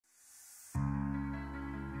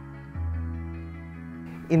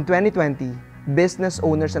In 2020, business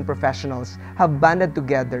owners and professionals have banded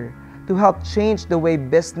together to help change the way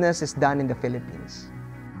business is done in the Philippines.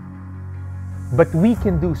 But we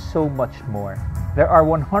can do so much more. There are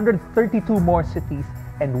 132 more cities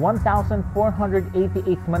and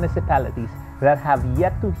 1,488 municipalities that have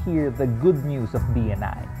yet to hear the good news of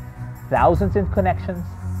BNI. Thousands in connections,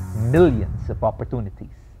 millions of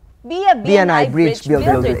opportunities. Be a BNI Bridge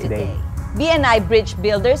Builder today. BNI Bridge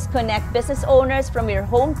Builders connect business owners from your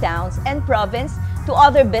hometowns and province to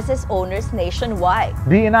other business owners nationwide.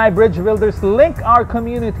 BNI Bridge Builders link our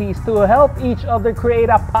communities to help each other create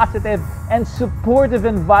a positive and supportive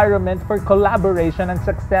environment for collaboration and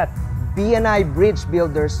success. BNI Bridge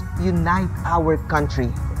Builders unite our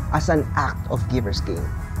country as an act of giver's gain.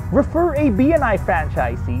 Refer a BNI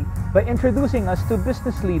franchisee by introducing us to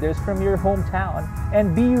business leaders from your hometown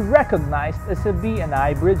and be recognized as a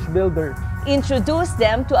BNI Bridge Builder. Introduce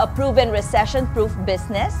them to a proven recession-proof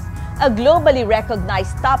business, a globally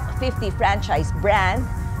recognized top 50 franchise brand,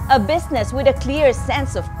 a business with a clear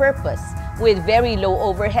sense of purpose, with very low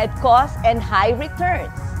overhead costs and high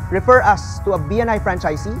returns. Refer us to a BNI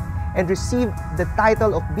franchisee and receive the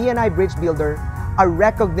title of BNI Bridge Builder, a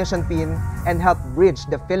recognition pin, and help bridge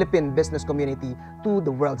the Philippine business community to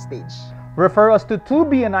the world stage. Refer us to 2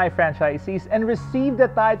 BNI franchisees and receive the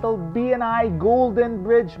title BNI Golden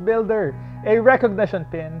Bridge Builder, a recognition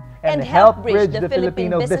pin, and help bridge the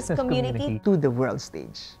Filipino business community to the world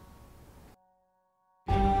stage.